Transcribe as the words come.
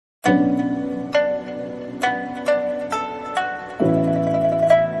China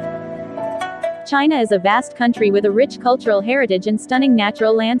is a vast country with a rich cultural heritage and stunning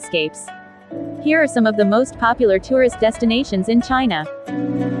natural landscapes. Here are some of the most popular tourist destinations in China.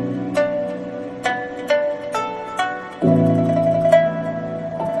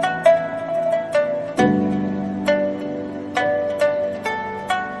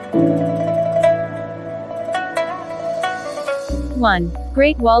 One.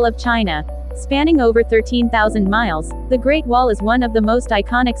 Great Wall of China. Spanning over 13,000 miles, the Great Wall is one of the most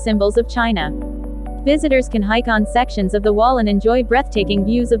iconic symbols of China. Visitors can hike on sections of the wall and enjoy breathtaking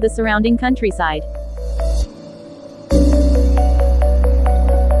views of the surrounding countryside.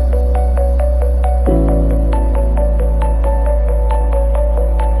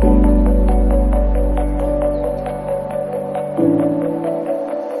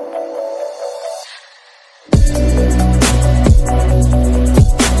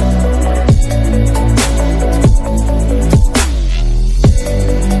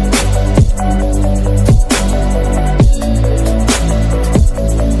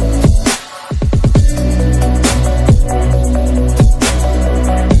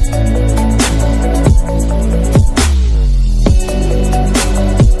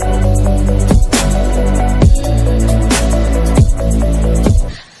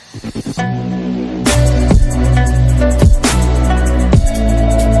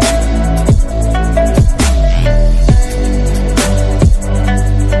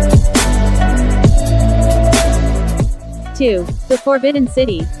 2. The Forbidden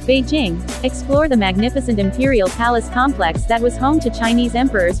City, Beijing. Explore the magnificent imperial palace complex that was home to Chinese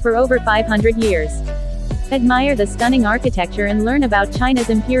emperors for over 500 years. Admire the stunning architecture and learn about China's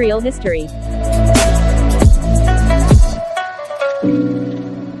imperial history.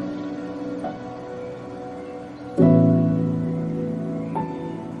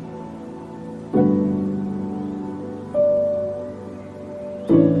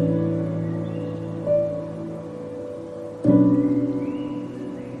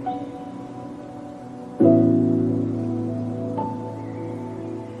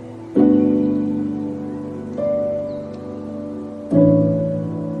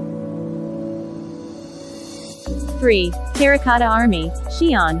 3. Terracotta Army,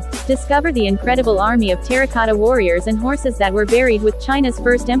 Xian. Discover the incredible army of terracotta warriors and horses that were buried with China's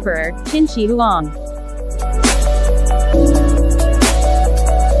first emperor, Qin Shi Huang.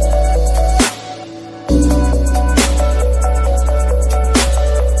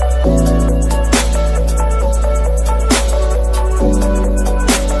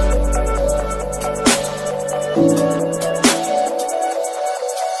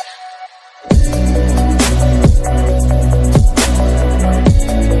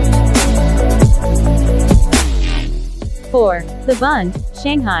 4. The Bund,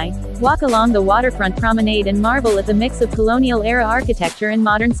 Shanghai. Walk along the waterfront promenade and marvel at the mix of colonial-era architecture and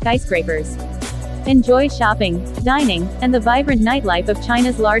modern skyscrapers. Enjoy shopping, dining, and the vibrant nightlife of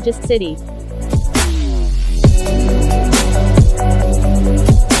China's largest city.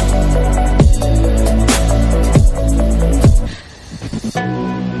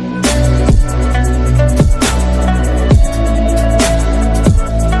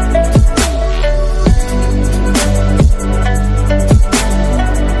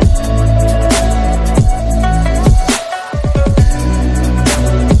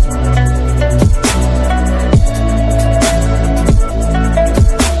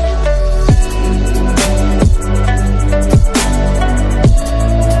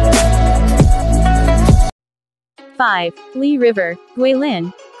 5. Li River,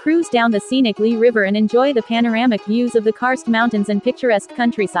 Guilin. Cruise down the scenic Li River and enjoy the panoramic views of the karst mountains and picturesque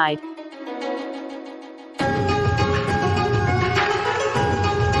countryside.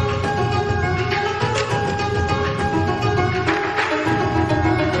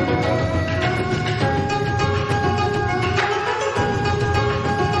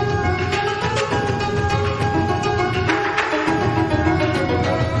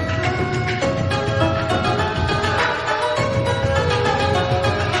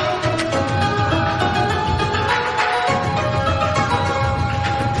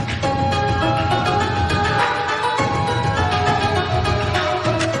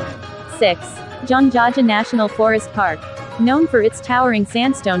 6. Zhangjiajie National Forest Park. Known for its towering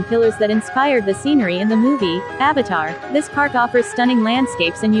sandstone pillars that inspired the scenery in the movie, Avatar, this park offers stunning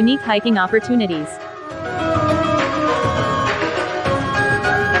landscapes and unique hiking opportunities.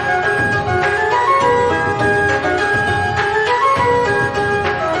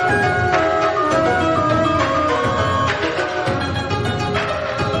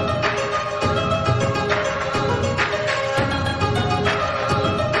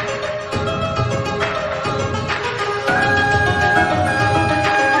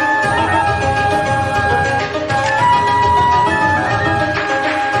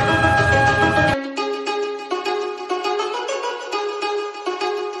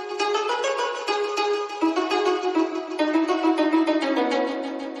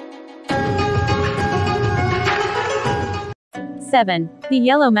 7. The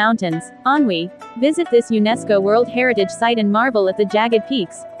Yellow Mountains, Anhui. Visit this UNESCO World Heritage Site and marvel at the jagged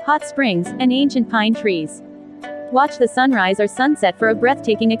peaks, hot springs, and ancient pine trees. Watch the sunrise or sunset for a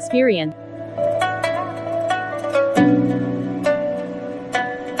breathtaking experience.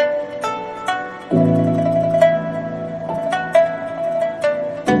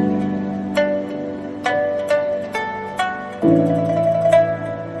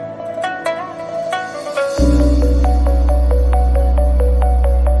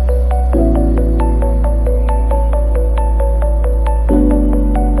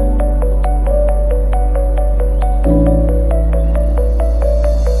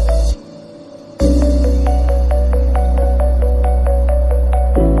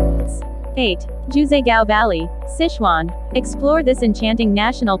 8. Jiuzhaigou Valley, Sichuan. Explore this enchanting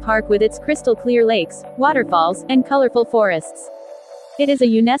national park with its crystal-clear lakes, waterfalls, and colorful forests. It is a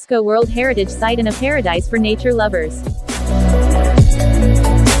UNESCO World Heritage Site and a paradise for nature lovers.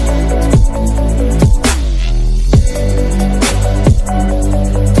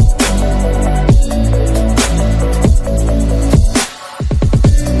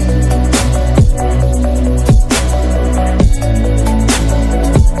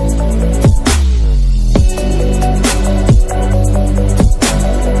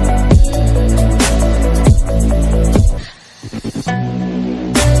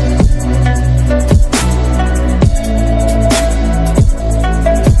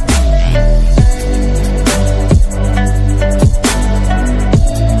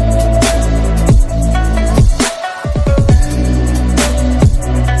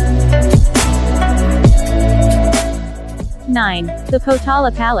 9. The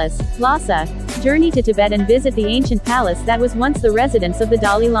Potala Palace, Lhasa. Journey to Tibet and visit the ancient palace that was once the residence of the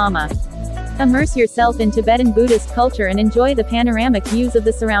Dalai Lama. Immerse yourself in Tibetan Buddhist culture and enjoy the panoramic views of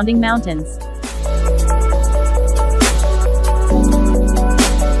the surrounding mountains.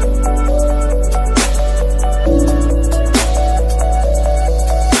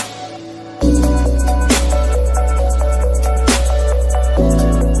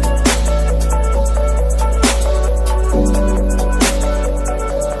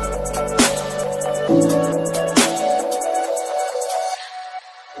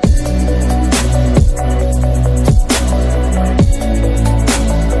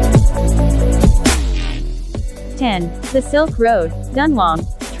 10. The Silk Road, Dunhuang.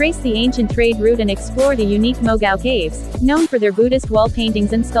 Trace the ancient trade route and explore the unique Mogao Caves, known for their Buddhist wall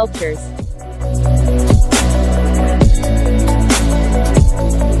paintings and sculptures.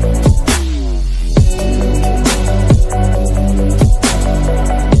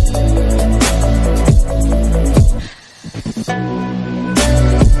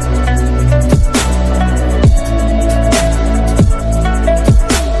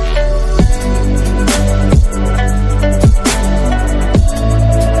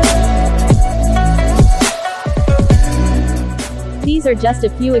 These are just a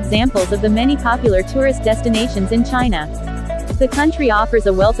few examples of the many popular tourist destinations in China. The country offers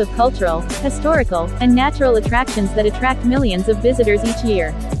a wealth of cultural, historical, and natural attractions that attract millions of visitors each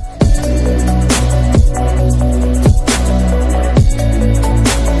year.